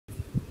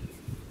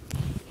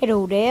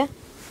Hello there.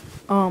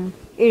 It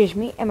is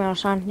me,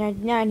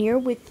 MLSonic99 here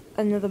with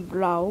another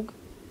vlog.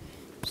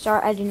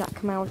 Sorry I did not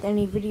come out with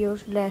any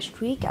videos last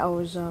week. I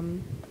was, the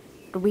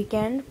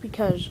weekend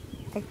because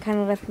I kind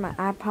of left my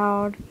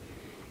iPod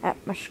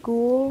at my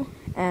school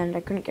and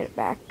I couldn't get it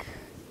back.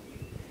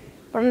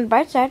 But on the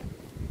bright side,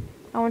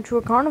 I went to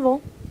a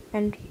carnival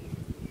and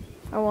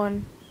I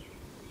won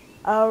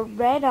a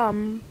red,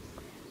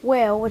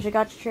 whale, which I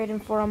got to trade in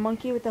for a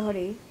monkey with a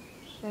hoodie.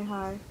 Say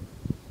hi.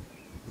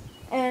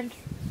 And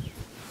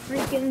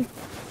freaking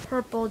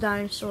purple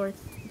dinosaur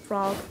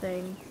frog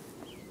thing.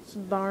 It's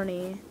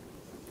Barney.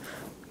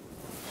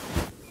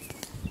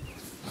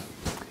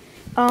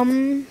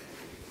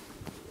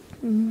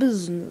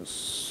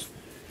 Business.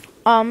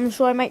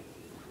 So I might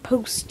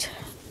post.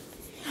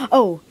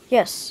 Oh,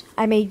 yes.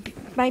 I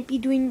might be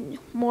doing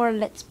more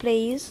Let's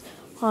Plays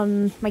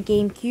on my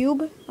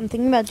GameCube. I'm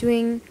thinking about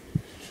doing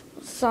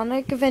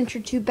Sonic Adventure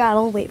 2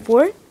 Battle. Wait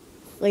for it.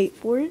 Wait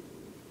for it.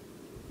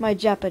 My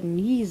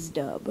Japanese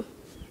dub.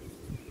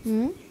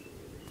 Huh?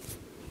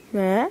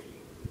 Well,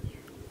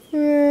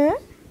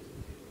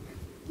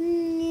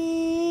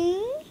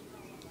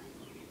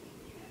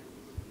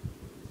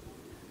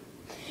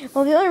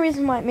 the only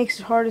reason why it makes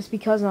it hard is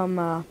because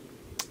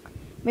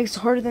makes it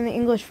harder than the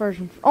English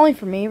version. Only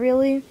for me,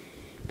 really,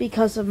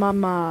 because of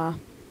I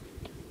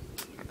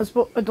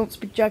don't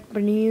speak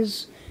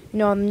Japanese. You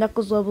know, on the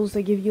Knuckles levels,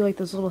 they give you like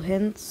those little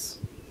hints,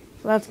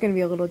 so that's gonna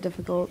be a little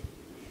difficult.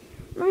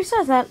 But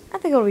besides that, I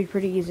think it'll be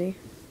pretty easy.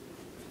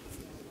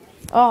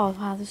 Oh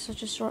wow, this is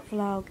such a short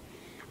vlog.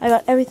 I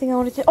got everything I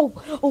wanted to.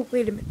 Oh,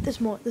 wait a minute.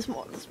 There's more.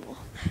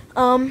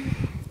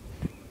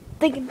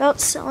 Thinking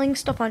about selling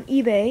stuff on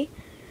eBay.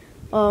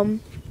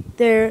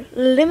 They're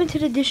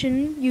limited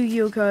edition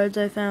YuGiOh cards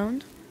I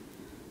found.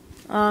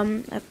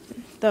 At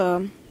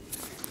the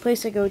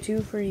place I go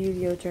to for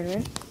YuGiOh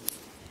tournament.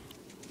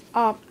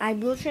 I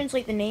will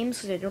translate the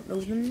names because I don't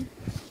know them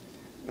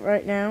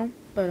right now.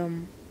 But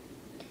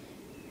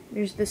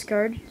there's this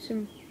card. It's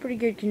in pretty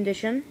good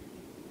condition.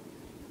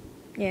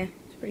 Yeah,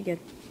 it's pretty good.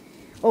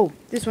 Oh,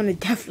 this one is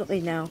definitely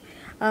now.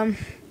 A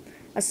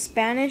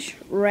Spanish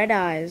Red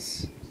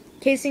Eyes.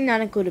 Casing not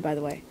included, by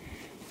the way.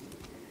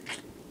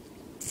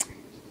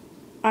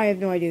 I have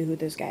no idea who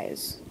this guy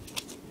is.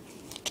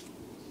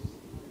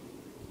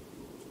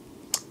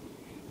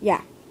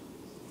 Yeah.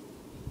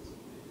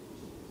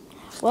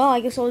 Well,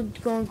 I guess I'll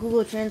go on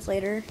Google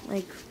Translator,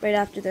 like, right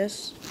after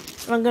this.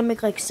 And I'm gonna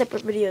make, like,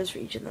 separate videos for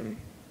each of them.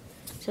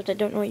 Except I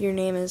don't know what your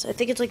name is. I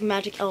think it's, like,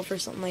 Magic Elf or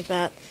something like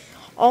that.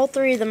 All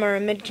three of them are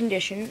in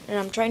mid-condition, and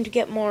I'm trying to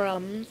get more,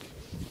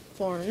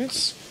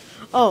 thorns.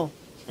 Oh,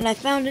 and I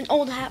found an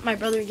old hat my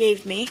brother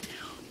gave me.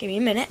 Give me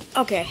a minute.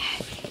 Okay,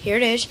 here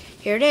it is.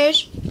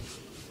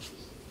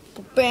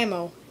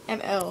 Bammo,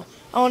 ML.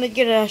 I want to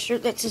get a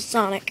shirt that says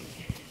Sonic.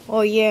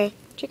 Oh, yeah.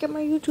 Check out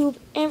my YouTube,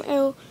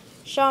 ML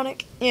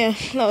Sonic. Yeah,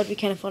 that would be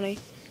kind of funny.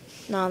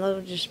 Nah, that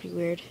would just be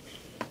weird.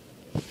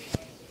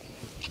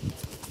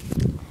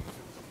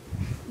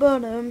 But,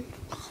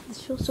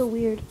 this feels so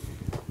weird.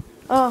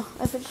 Oh,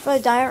 I finished my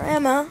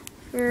diorama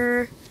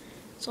for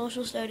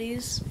social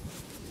studies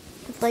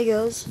with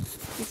Legos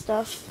and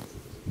stuff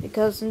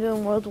because I'm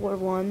doing World War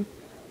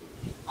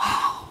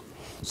I.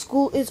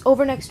 School is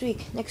over next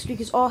week. Next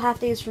week is all half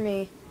days for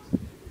me.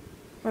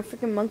 My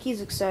freaking monkey's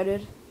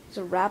excited. He's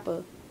a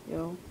rapper,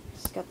 yo.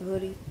 He's got the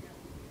hoodie.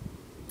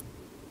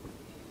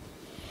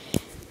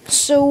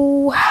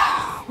 So,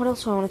 what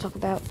else do I want to talk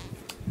about?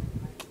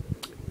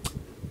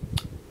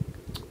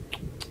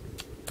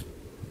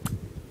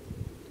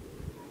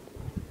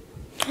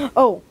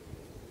 Oh,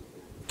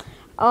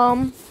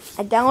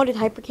 I downloaded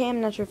Hypercam. I'm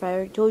not sure if I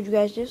already told you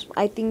guys this.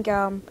 I think,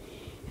 that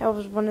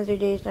was one of the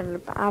days that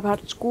I'm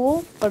out of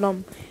school. But,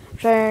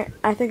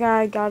 I think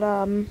I got,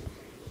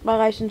 my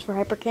license for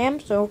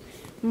Hypercam. So,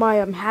 my,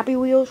 Happy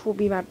Wheels will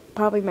be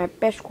probably my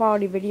best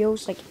quality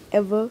videos, like,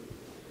 ever.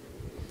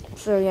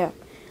 So, yeah.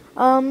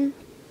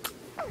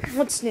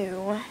 What's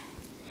new?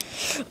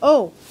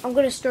 Oh, I'm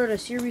gonna start a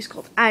series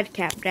called I'd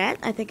Cap That.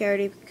 I think I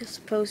already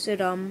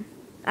posted,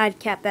 I'd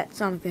Cap That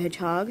Sonic the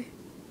Hedgehog.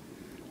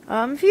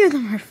 A few of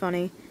them are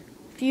funny.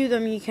 A few of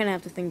them you kind of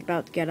have to think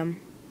about to get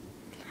them.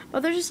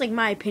 But they're just like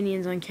my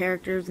opinions on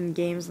characters and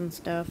games and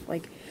stuff.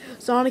 Like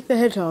Sonic the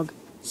Hedgehog.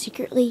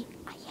 Secretly,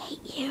 I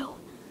hate you.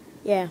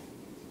 Yeah.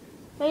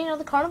 But you know,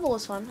 the carnival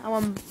was fun. I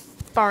won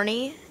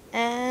Barney,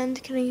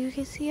 and you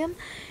can see him,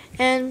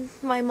 and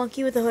my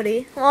monkey with the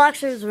hoodie. Well,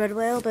 actually it was a red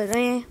whale, but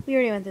we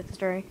already went through the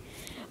story.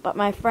 But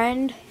my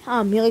friend,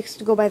 he likes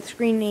to go by the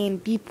screen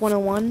name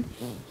Beep101.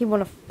 He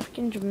won a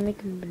freaking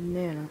Jamaican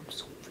banana. I'm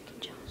so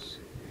freaking jealous.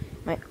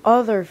 My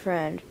other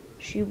friend,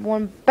 she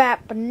won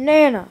Bat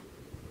Banana. I'm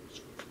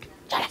so freaking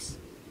jealous.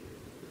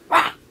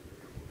 Rah!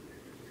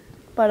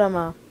 But,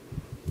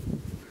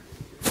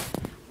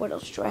 what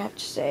else do I have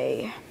to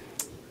say?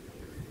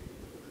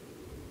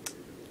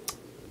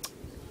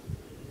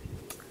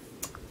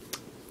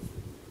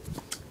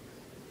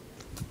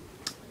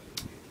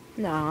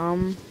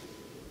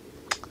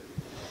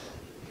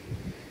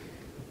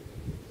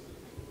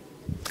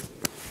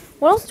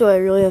 What else do I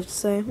really have to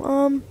say?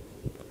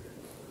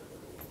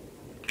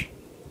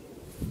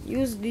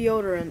 Use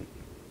deodorant.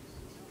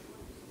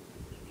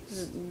 This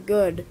is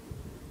good.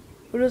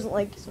 Who doesn't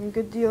like some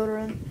good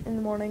deodorant in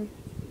the morning?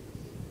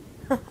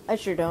 I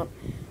sure don't.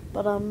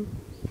 But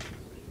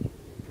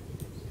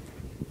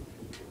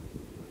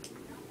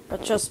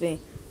trust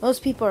me,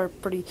 most people are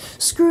pretty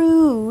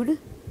screwed.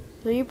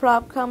 So you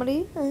prop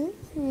comedy?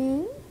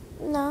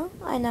 No,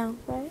 I know,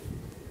 right?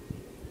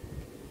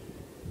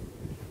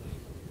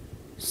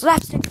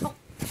 Slapstick.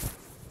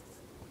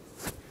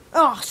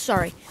 Oh,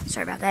 sorry.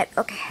 Sorry about that.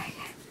 Okay.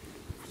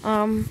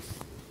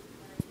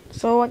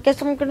 So I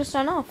guess I'm gonna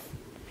sign off.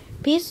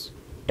 Peace.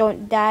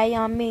 Don't die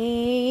on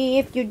me.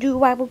 If you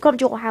do, I will come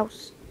to your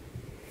house.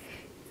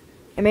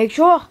 And make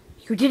sure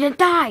you didn't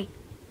die.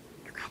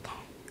 You got that.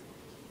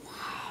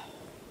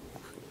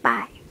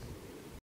 Bye.